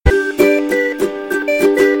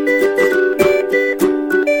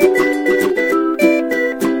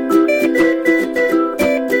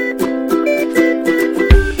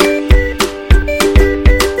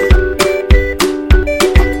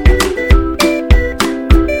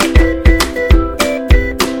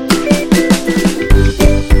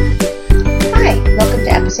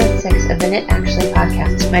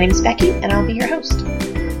name is Becky, and I'll be your host.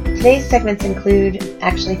 Today's segments include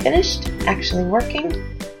Actually Finished, Actually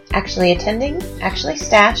Working, Actually Attending, Actually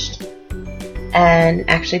Stashed, and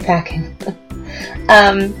Actually Packing.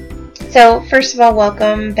 So first of all,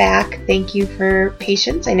 welcome back. Thank you for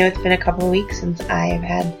patience. I know it's been a couple of weeks since I have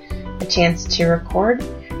had a chance to record.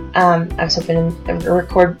 I was hoping to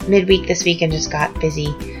record midweek this week and just got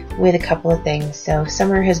busy with a couple of things. So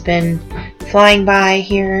summer has been flying by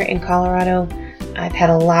here in Colorado. I've had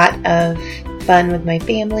a lot of fun with my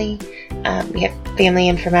family. We had family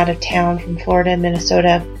in from out of town, from Florida and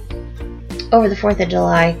Minnesota, over the 4th of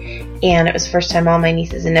July, and it was the first time all my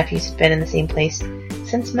nieces and nephews had been in the same place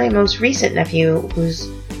since my most recent nephew, who's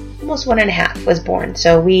almost 1.5, was born.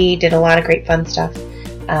 So we did a lot of great fun stuff,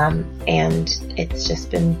 and it's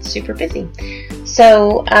just been super busy.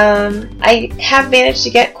 So I have managed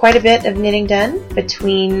to get quite a bit of knitting done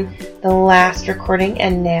between the last recording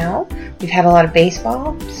and now. We've had a lot of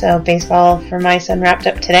baseball, so baseball for my son wrapped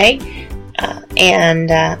up today,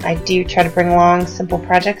 and I do try to bring along simple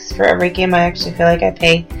projects for every game. I actually feel like I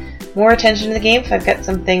pay more attention to the game if I've got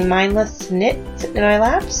something mindless to knit sitting in my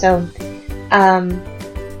lap. So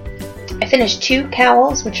I finished 2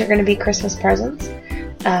 cowls, which are going to be Christmas presents.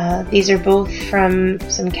 These are both from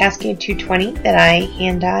some Cascade 220 that I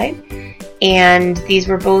hand dyed, and these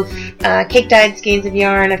were both cake dyed skeins of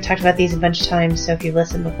yarn. I've talked about these a bunch of times, so if you've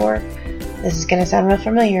listened before, this is going to sound real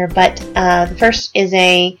familiar. But the first is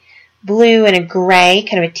a blue and a gray,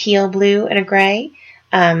 kind of a teal blue and a gray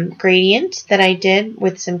gradient that I did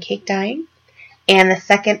with some cake dyeing. And the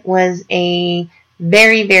second was a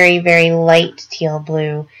very, very, very light teal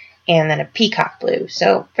blue and then a peacock blue.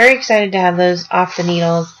 So very excited to have those off the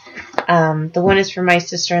needles. The one is for my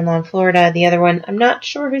sister-in-law in Florida. The other one, I'm not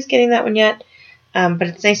sure who's getting that one yet, but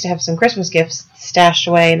it's nice to have some Christmas gifts stashed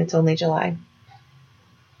away, and it's only July.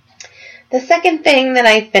 The second thing that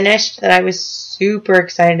I finished that I was super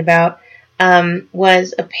excited about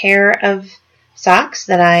was a pair of socks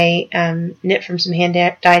that I knit from some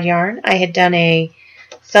hand-dyed yarn. I had done a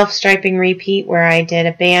self-striping repeat where I did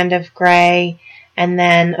a band of gray and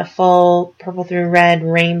then a full purple through red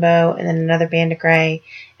rainbow and then another band of gray.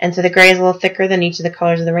 And so the gray is a little thicker than each of the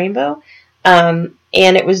colors of the rainbow. And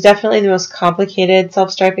it was definitely the most complicated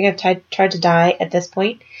self-striping I've tried to dye at this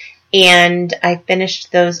point. And I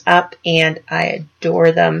finished those up and I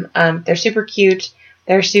adore them. They're super cute.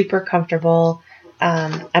 They're super comfortable.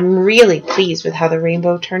 I'm really pleased with how the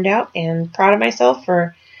rainbow turned out and proud of myself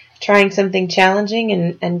for trying something challenging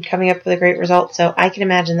and coming up with a great result. So I can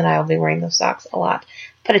imagine that I will be wearing those socks a lot.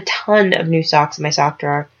 Put a ton of new socks in my sock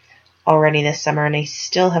drawer already this summer, and I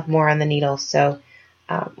still have more on the needles. So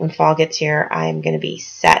when fall gets here, I'm going to be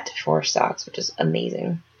set for socks, which is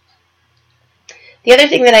amazing. The other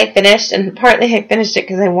thing that I finished, and partly I finished it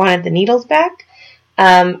because I wanted the needles back,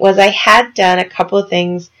 was I had done a couple of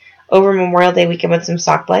things over Memorial Day weekend with some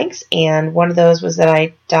sock blanks, and one of those was that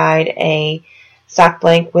I dyed a sock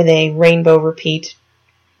blank with a rainbow repeat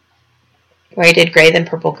where I did gray then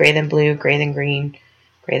purple, gray then blue, gray then green,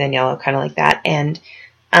 gray then yellow, kind of like that. And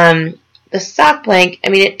the sock blank, I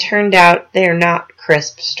mean, it turned out they're not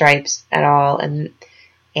crisp stripes at all, and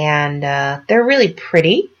they're really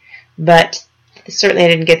pretty, but certainly I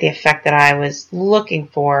didn't get the effect that I was looking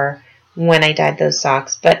for when I dyed those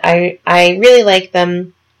socks. But I really like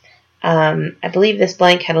them. I believe this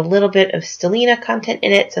blank had a little bit of stellina content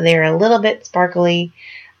in it, so they were a little bit sparkly,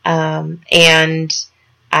 and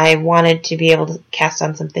I wanted to be able to cast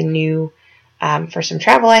on something new for some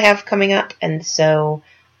travel I have coming up, and so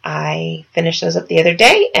I finished those up the other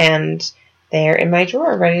day, and they're in my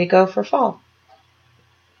drawer ready to go for fall.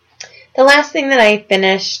 The last thing that I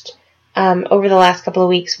finished over the last couple of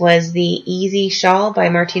weeks was the Easy Shawl by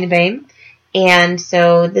Martina Baim, and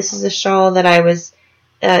so this is a shawl that I was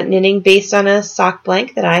knitting based on a sock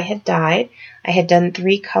blank that I had dyed. I had done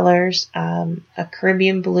 3 colors, a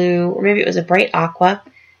Caribbean blue, or maybe it was a bright aqua,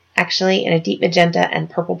 actually, and a deep magenta and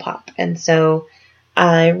purple pop. And so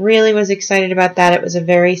I really was excited about that. It was a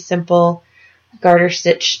very simple garter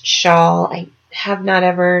stitch shawl. I have not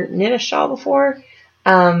ever knit a shawl before,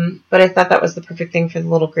 but I thought that was the perfect thing for the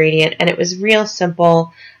little gradient. And it was real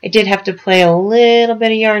simple. I did have to play a little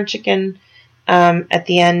bit of yarn chicken at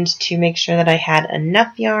the end to make sure that I had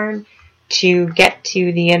enough yarn to get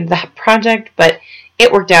to the end of that project, but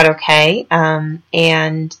it worked out okay,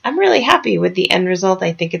 and I'm really happy with the end result.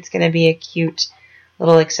 I think it's going to be a cute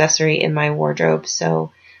little accessory in my wardrobe,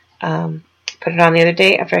 so put it on the other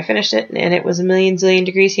day after I finished it, and it was a million zillion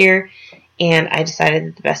degrees here, and I decided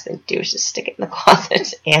that the best thing to do is just stick it in the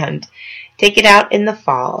closet and take it out in the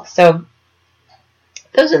fall. So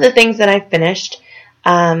those are the things that I finished.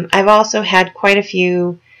 I've also had quite a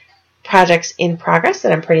few projects in progress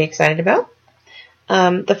that I'm pretty excited about.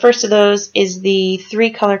 The first of those is the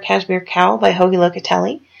 3-color cashmere cowl by Joji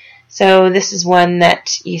Locatelli. So this is one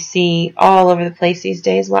that you see all over the place these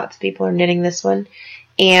days. Lots of people are knitting this one.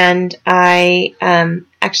 And I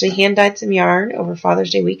actually hand-dyed some yarn over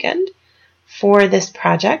Father's Day weekend for this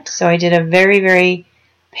project. So I did a very, very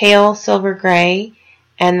pale silver gray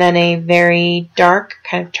and then a very dark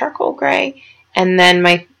kind of charcoal gray. And then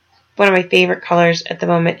one of my favorite colors at the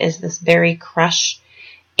moment is this berry crush.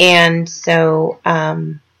 And so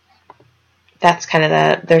that's kind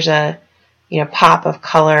of there's a pop of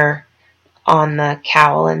color on the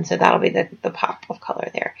cowl, and so that'll be the pop of color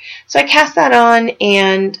there. So I cast that on,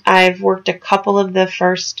 and I've worked a couple of the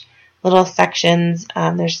first little sections.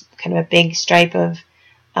 There's kind of a big stripe of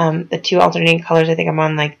the 2 alternating colors. I think I'm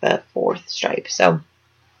on like the 4th stripe. So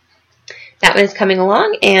that one is coming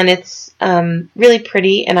along, and it's really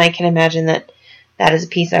pretty, and I can imagine that is a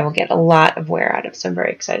piece I will get a lot of wear out of, so I'm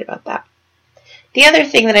very excited about that. The other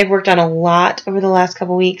thing that I've worked on a lot over the last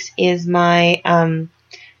couple weeks is my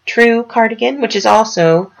True cardigan, which is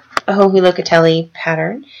also a Joji Locatelli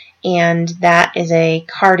pattern, and that is a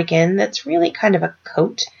cardigan that's really kind of a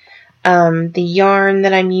coat. The yarn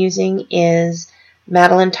that I'm using is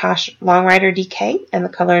Madeline Tosh Longrider DK, and the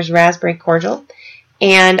color is Raspberry Cordial.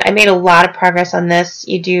 And I made a lot of progress on this.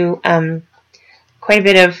 You do quite a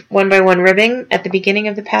bit of 1x1 ribbing at the beginning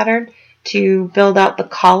of the pattern to build out the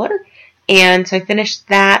collar. And so I finished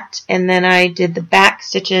that, and then I did the back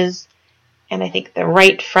stitches, and I think the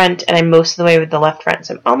right front, and I'm most of the way with the left front.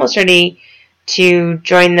 So I'm almost ready to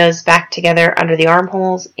join those back together under the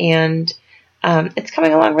armholes, and it's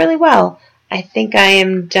coming along really well. I think I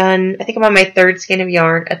am done. I think I'm on my 3rd skein of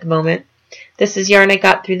yarn at the moment. This is yarn I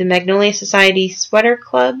got through the Magnolia Society Sweater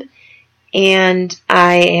Club, and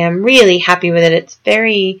I am really happy with it. It's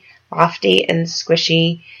very lofty and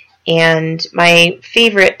squishy, and my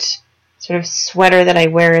favorite sort of sweater that I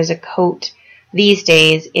wear as a coat these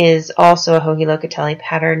days is also a Joji Locatelli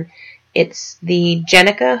pattern. It's the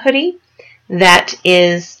Jenica hoodie that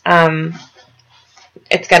is,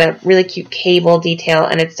 it's got a really cute cable detail,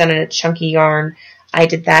 and it's done in a chunky yarn. I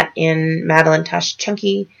did that in Madeline Tosh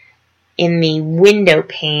Chunky in the window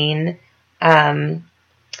pane colorway,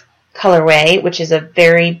 which is a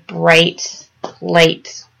very bright,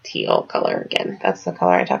 light teal color. Again, that's the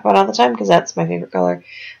color I talk about all the time because that's my favorite color.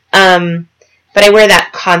 But I wear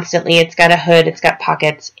that constantly. It's got a hood, it's got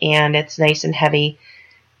pockets, and it's nice and heavy.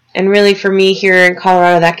 And really for me here in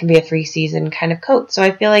Colorado, that can be a 3-season kind of coat. So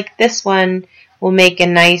I feel like this one will make a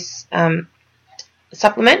nice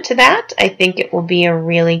supplement to that. I think it will be a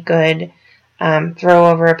really good throw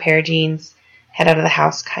over a pair of jeans, head out of the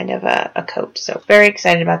house kind of a coat. So very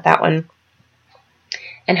excited about that one,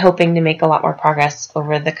 and hoping to make a lot more progress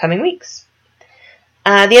over the coming weeks.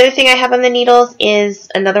 The other thing I have on the needles is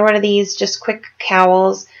another one of these just quick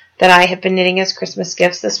cowls that I have been knitting as Christmas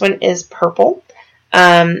gifts. This one is purple.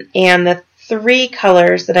 And the 3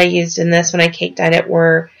 colors that I used in this when I cake dyed it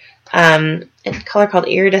were a color called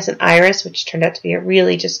Iridescent Iris, which turned out to be a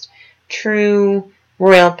really just true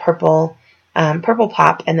royal purple, purple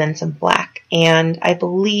pop, and then some black. And I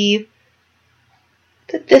believe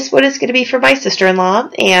that this one is going to be for my sister-in-law,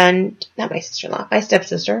 and not my sister-in-law, my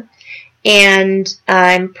stepsister. And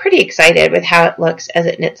I'm pretty excited with how it looks as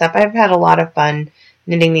it knits up. I've had a lot of fun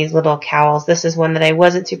knitting these little cowls. This is one that I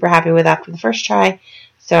wasn't super happy with after the first try,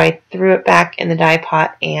 so I threw it back in the dye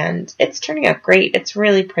pot, and it's turning out great. It's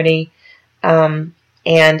really pretty, and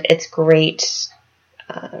it's great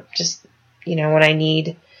just, when I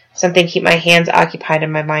need something to keep my hands occupied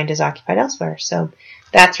and my mind is occupied elsewhere. So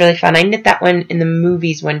that's really fun. I knit that one in the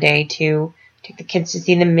movies one day to take the kids to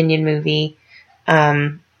see the Minion movie.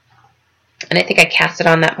 And I think I cast it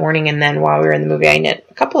on that morning, and then while we were in the movie, I knit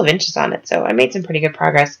a couple of inches on it. So I made some pretty good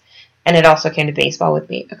progress, and it also came to baseball with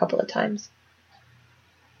me a couple of times.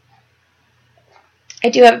 I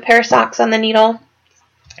do have a pair of socks on the needle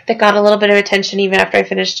that got a little bit of attention even after I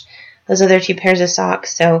finished those other 2 pairs of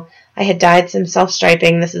socks. So I had dyed some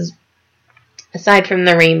self-striping. This is, aside from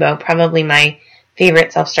the rainbow, probably my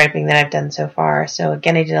favorite self-striping that I've done so far. So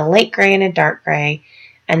again, I did a light gray and a dark gray,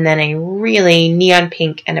 and then a really neon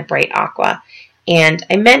pink and a bright aqua. And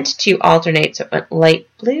I meant to alternate, so it went light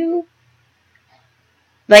blue,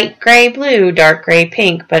 light gray, blue, dark gray,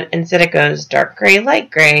 pink, but instead it goes dark gray,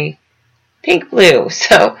 light gray, pink, blue.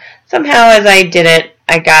 So somehow as I did it,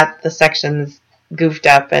 I got the sections goofed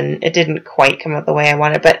up, and it didn't quite come out the way I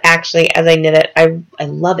wanted. But actually, as I knit it, I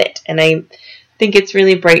love it, and I think it's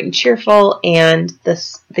really bright and cheerful. And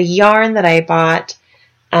the yarn that I bought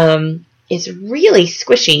is really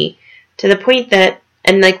squishy to the point that,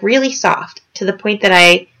 and like really soft to the point that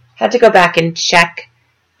I had to go back and check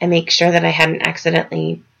and make sure that I hadn't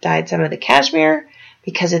accidentally dyed some of the cashmere,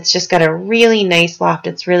 because it's just got a really nice loft.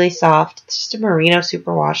 It's really soft. It's just a merino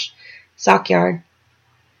superwash sock yarn.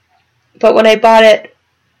 But when I bought it,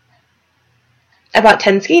 I bought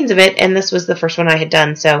 10 skeins of it, and this was the first one I had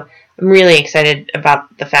done. So I'm really excited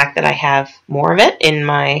about the fact that I have more of it in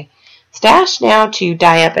my stash now to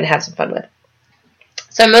dye up and have some fun with.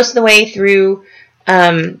 So I'm most of the way through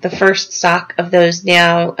the first sock of those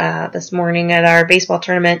now. This morning at our baseball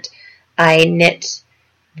tournament, I knit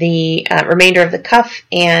the remainder of the cuff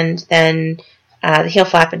and then the heel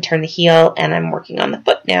flap and turn the heel, and I'm working on the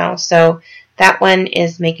foot now. So that one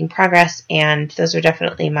is making progress, and those are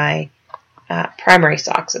definitely my primary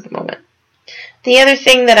socks at the moment. The other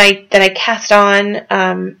thing that I cast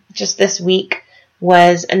on just this week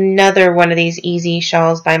was another one of these easy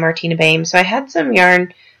shawls by Martina Baim. So I had some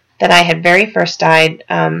yarn that I had very first dyed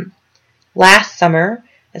last summer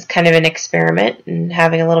as kind of an experiment and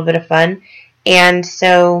having a little bit of fun. And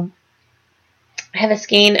so I have a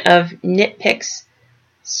skein of Knit Picks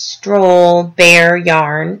Stroll Bear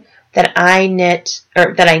yarn that I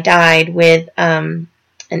dyed with an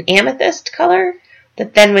amethyst color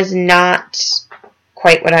that then was not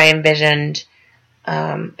quite what I envisioned.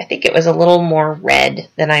 I think it was a little more red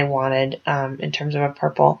than I wanted in terms of a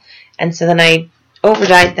purple. And so then I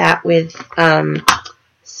overdyed that with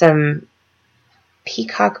some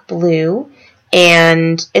peacock blue.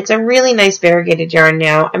 And it's a really nice variegated yarn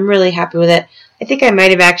now. I'm really happy with it. I think I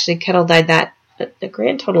might have actually kettle dyed that a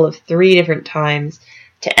grand total of 3 different times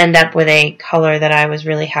to end up with a color that I was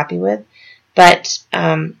really happy with. But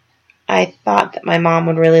I thought that my mom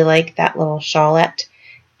would really like that little shawlette.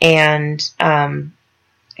 And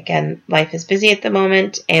again, life is busy at the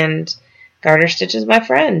moment, and garter stitch is my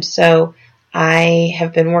friend. So I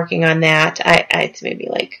have been working on that. It's maybe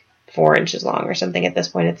like 4 inches long or something at this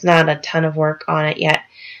point. It's not a ton of work on it yet,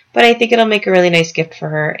 but I think it'll make a really nice gift for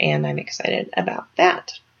her, and I'm excited about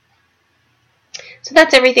that. So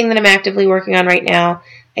that's everything that I'm actively working on right now.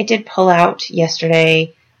 I did pull out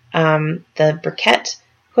yesterday the briquette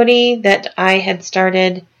hoodie that I had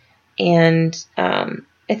started, and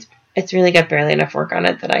it's really got barely enough work on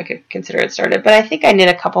it that I could consider it started. But I think I knit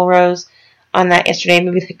a couple rows on that yesterday,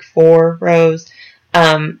 maybe like 4 rows.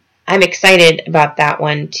 I'm excited about that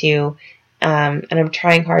one too, and I'm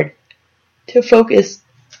trying hard to focus.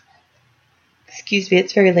 Excuse me,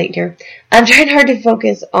 it's very late here. I'm trying hard to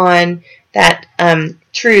focus on that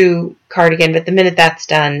true cardigan, but the minute that's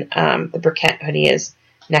done, the briquette hoodie is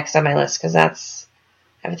next on my list, because that's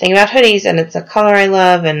everything about hoodies, and it's a color I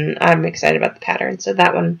love, and I'm excited about the pattern. So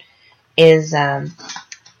that one is, I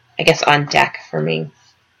guess, on deck for me.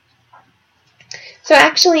 So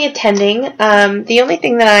actually attending, the only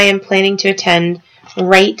thing that I am planning to attend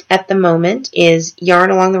right at the moment is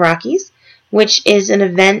Yarn Along the Rockies, which is an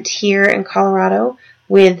event here in Colorado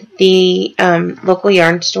with the local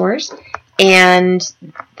yarn stores. And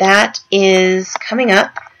that is coming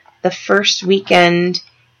up the first weekend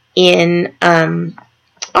in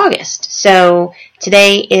August. So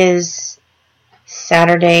today is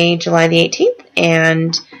Saturday, July the 18th,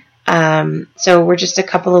 and so we're just a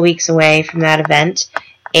couple of weeks away from that event,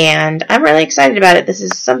 and I'm really excited about it. This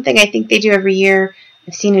is something I think they do every year.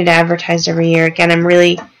 I've seen it advertised every year. Again, I'm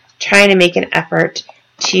really trying to make an effort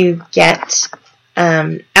to get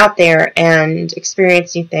out there and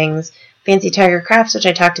experience new things. Fancy Tiger Crafts, which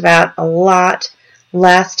I talked about a lot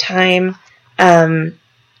last time,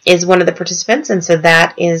 is one of the participants, and so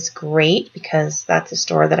that is great because that's a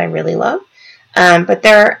store that I really love. But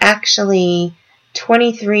there are actually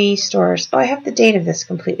 23 stores. Oh, I have the date of this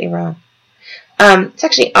completely wrong. It's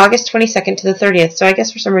actually August 22nd to the 30th, so I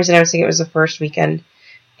guess for some reason I was thinking it was the first weekend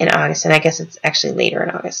in August, and I guess it's actually later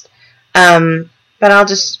in August. But I'll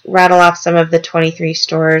just rattle off some of the 23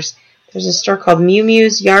 stores. There's a store called Mew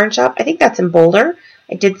Mew's Yarn Shop. I think that's in Boulder.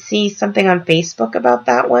 I did see something on Facebook about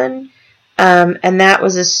that one. And that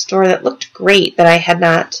was a store that looked great that I had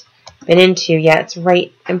not been into yet. It's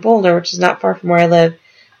right in Boulder, which is not far from where I live.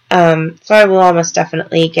 So I will almost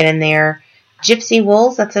definitely get in there. Gypsy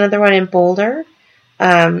Wools, that's another one in Boulder.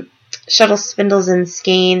 Shuttle Spindles and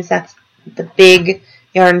Skeins, that's the big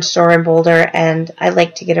yarn store in Boulder, and I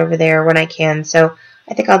like to get over there when I can. So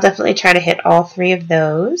I think I'll definitely try to hit all 3 of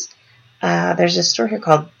those. There's a store here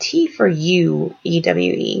called Tea for You,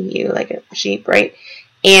 E-W-E, you, like a sheep, right?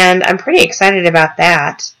 And I'm pretty excited about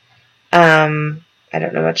that. I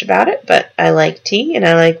don't know much about it, but I like tea and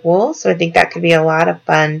I like wool, so I think that could be a lot of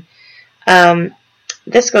fun.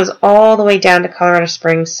 This goes all the way down to Colorado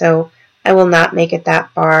Springs, so I will not make it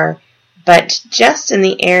that far. But just in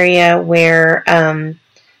the area where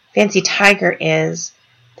Fancy Tiger is,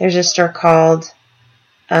 There's a store called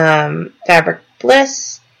Fabric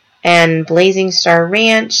Bliss and Blazing Star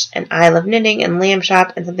Ranch and I Love Knitting and Lamb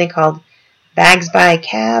Shop and something called Bags by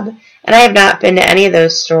Cab. And I have not been to any of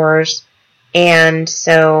those stores. And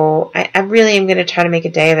so I really am going to try to make a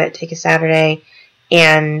day of it, take a Saturday,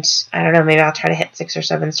 and I don't know, maybe I'll try to hit 6 or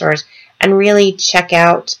 7 stores and really check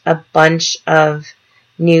out a bunch of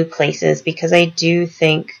new places, because I do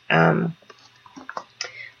think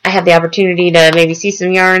I have the opportunity to maybe see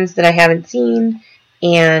some yarns that I haven't seen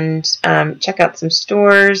and check out some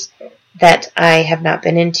stores that I have not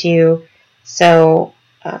been into. So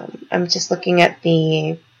I'm just looking at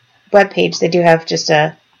the webpage. They do have just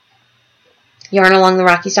a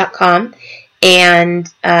yarnalongtherockies.com, and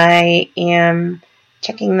I am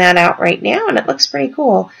checking that out right now, and it looks pretty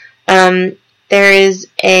cool. There is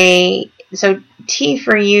so Tea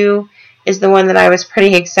for You is the one that I was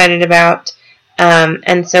pretty excited about.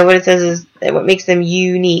 And so what it says is that what makes them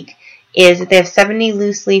unique is that they have 70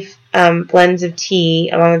 loose leaf blends of tea,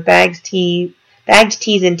 along with bagged teas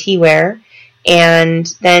and teaware. And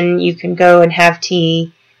then you can go and have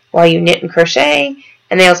tea while you knit and crochet.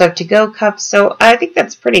 And they also have to-go cups. So I think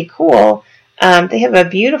that's pretty cool. They have a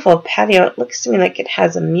beautiful patio. It looks to me like it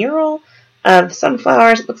has a mural of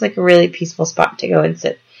sunflowers. It looks like a really peaceful spot to go and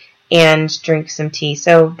sit and drink some tea.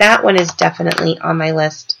 So that one is definitely on my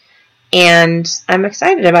list. And I'm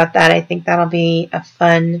excited about that. I think that'll be a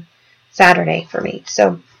fun Saturday for me.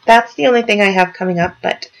 So that's the only thing I have coming up,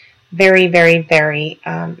 but very, very, very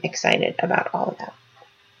excited about all of that.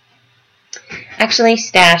 Actually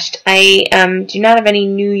stashed. I do not have any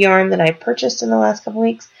new yarn that I purchased in the last couple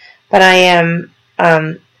weeks, but I am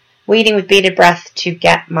waiting with bated breath to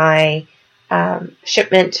get my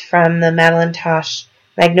shipment from the Madeline Tosh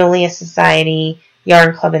Magnolia Society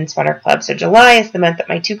Yarn Club and Sweater Club. So July is the month that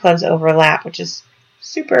my 2 clubs overlap, which is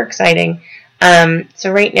super exciting.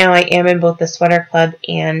 So right now I am in both the Sweater Club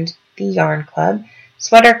and the Yarn Club.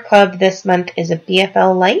 Sweater Club this month is a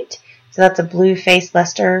BFL Light. So that's a blue face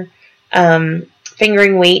Leicester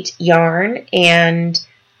fingering weight yarn, and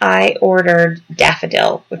I ordered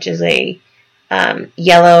Daffodil, which is a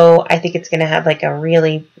yellow. I think it's going to have like a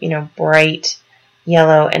really, bright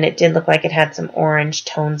yellow, and it did look like it had some orange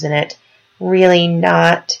tones in it. Really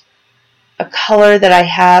not a color that I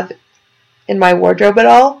have in my wardrobe at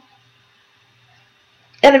all.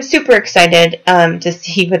 And I'm super excited to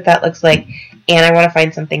see what that looks like, and I want to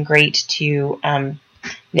find something great to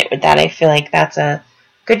knit with that. I feel like that's a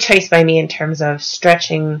good choice by me in terms of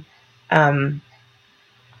stretching my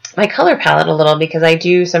color palette a little, because I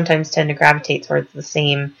do sometimes tend to gravitate towards the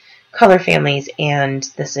same color families, and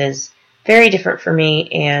this is very different for me,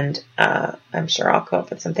 and I'm sure I'll come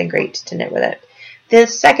up with something great to knit with it. The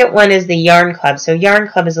second one is the Yarn Club. So Yarn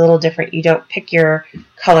Club is a little different. You don't pick your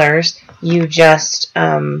colors. You just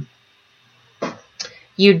vote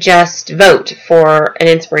for an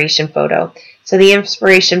inspiration photo. So the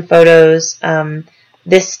inspiration photos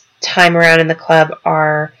this time around in the club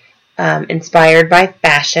are inspired by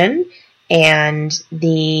fashion, and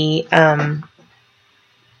the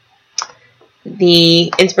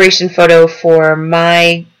inspiration photo for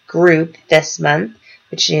my group this month,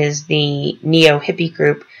 which is the Neo Hippie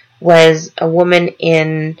group, was a woman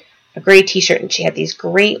in a gray t-shirt, and she had these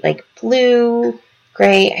great blue,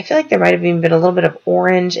 gray, I feel like there might have even been a little bit of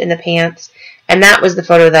orange in the pants, and that was the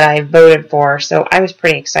photo that I voted for, so I was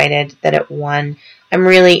pretty excited that it won. I'm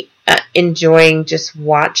really enjoying just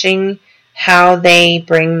watching how they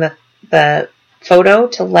bring the photo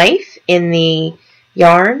to life in the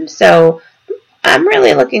yarn, so I'm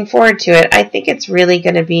really looking forward to it. I think it's really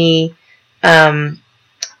going to be a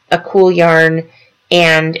cool yarn,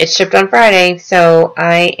 and it's shipped on Friday, so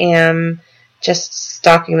I am just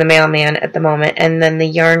stalking the mailman at the moment. And then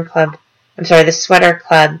the Sweater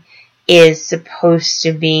Club is supposed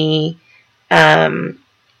to be coming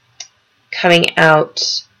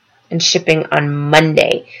out and shipping on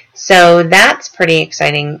Monday. So that's pretty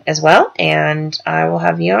exciting as well, and I will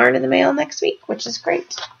have yarn in the mail next week, which is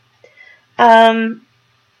great.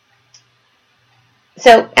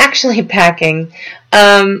 So actually packing,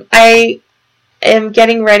 I am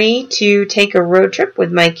getting ready to take a road trip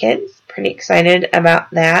with my kids. Pretty excited about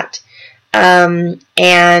that.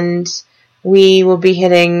 And we will be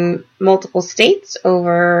hitting multiple states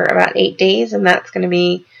over about 8 days, and that's going to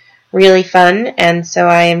be really fun. And so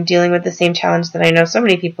I am dealing with the same challenge that I know so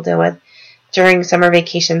many people deal with during summer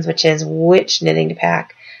vacations, which is which knitting to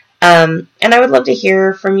pack. And I would love to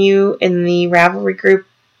hear from you in the Ravelry group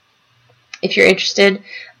if you're interested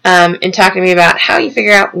in talking to me about how you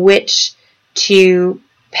figure out which to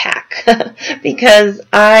pack. Because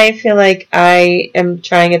I feel like I am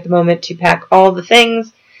trying at the moment to pack all the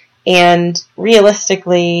things, And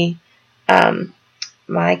realistically,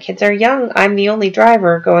 my kids are young. I'm the only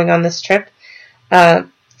driver going on this trip.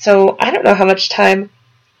 So I don't know how much time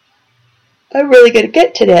I'm really going to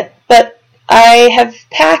get to it. But I have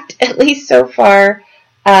packed, at least so far,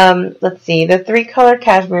 let's see, the 3-color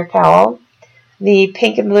cashmere cowl, the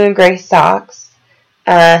pink and blue and gray socks,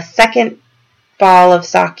 a second ball of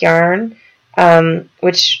sock yarn,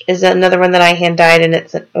 which is another one that I hand dyed, and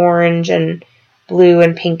it's an orange and blue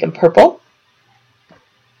and pink and purple.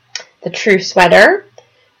 The true sweater,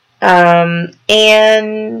 and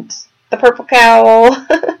the purple cowl,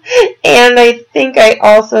 and I think I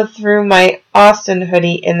also threw my Austin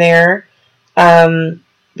hoodie in there,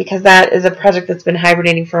 because that is a project that's been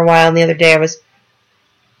hibernating for a while, and the other day I was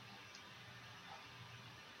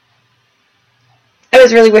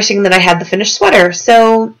really wishing that I had the finished sweater,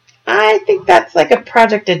 so I think that's like a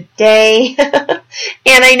project a day, and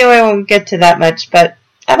I know I won't get to that much, but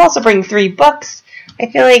I'm also bringing 3 books. I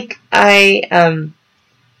feel like I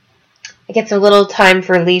get so little time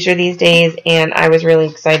for leisure these days, and I was really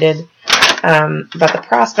excited about the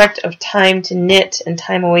prospect of time to knit and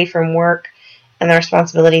time away from work and the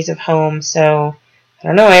responsibilities of home, so I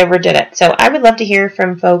don't know, I overdid it. So I would love to hear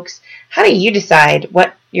from folks. How do you decide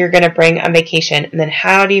what you're going to bring on vacation, and then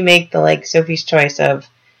how do you make the Sophie's choice of,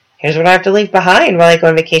 here's what I have to leave behind while I go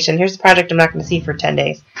on vacation, here's the project I'm not going to see for 10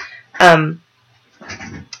 days.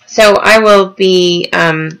 So I will be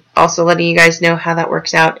also letting you guys know how that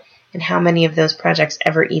works out and how many of those projects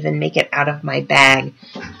ever even make it out of my bag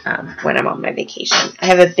when I'm on my vacation. I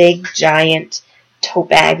have a big, giant tote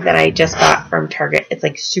bag that I just got from Target. It's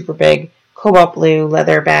like super big, cobalt blue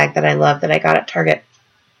leather bag that I love that I got at Target.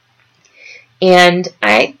 And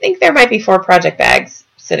I think there might be 4 project bags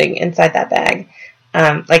sitting inside that bag.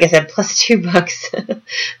 Like I said, plus 2 books.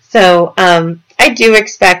 So I do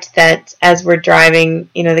expect that as we're driving,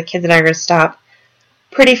 the kids and I are going to stop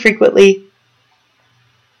pretty frequently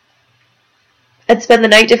and spend the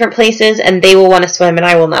night different places, and they will want to swim, and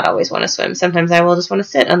I will not always want to swim. Sometimes I will just want to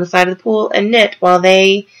sit on the side of the pool and knit while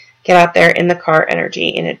they get out there in the car energy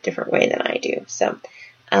in a different way than I do. So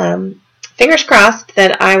fingers crossed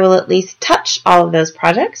that I will at least touch all of those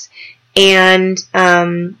projects, and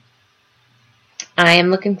I am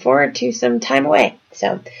looking forward to some time away.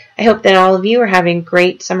 So I hope that all of you are having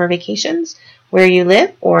great summer vacations where you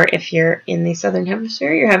live, or if you're in the Southern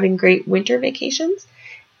Hemisphere, you're having great winter vacations.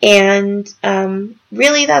 And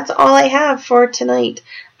really, that's all I have for tonight.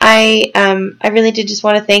 I really did just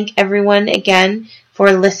want to thank everyone again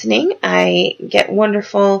for listening. I get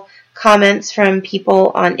wonderful comments from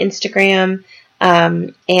people on Instagram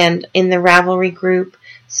and in the Ravelry group.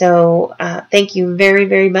 So thank you very,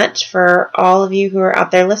 very much for all of you who are out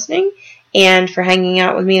there listening and for hanging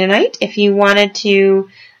out with me tonight. If you wanted to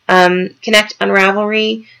connect on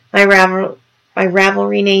Ravelry, my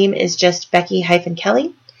Ravelry name is just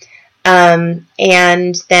Becky-Kelly.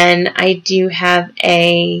 And then I do have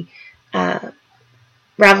a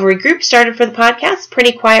Ravelry group started for the podcast.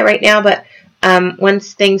 Pretty quiet right now, but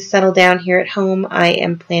once things settle down here at home, I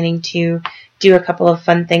am planning to do a couple of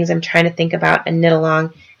fun things I'm trying to think about and knit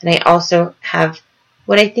along. And I also have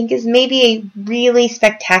what I think is maybe a really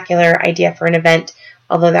spectacular idea for an event,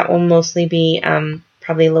 although that will mostly be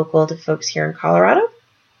probably local to folks here in Colorado.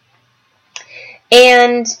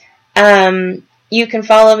 And you can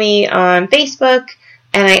follow me on Facebook,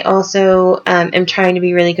 and I also am trying to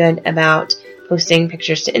be really good about posting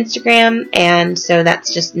pictures to Instagram, and so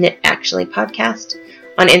that's just Knit Actually Podcast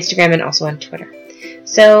on Instagram and also on Twitter.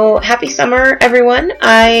 So happy summer, everyone.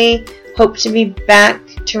 I hope to be back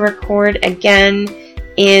to record again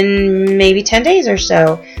in maybe 10 days or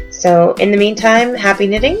so. So in the meantime, happy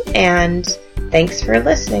knitting, and thanks for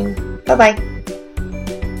listening. Bye-bye.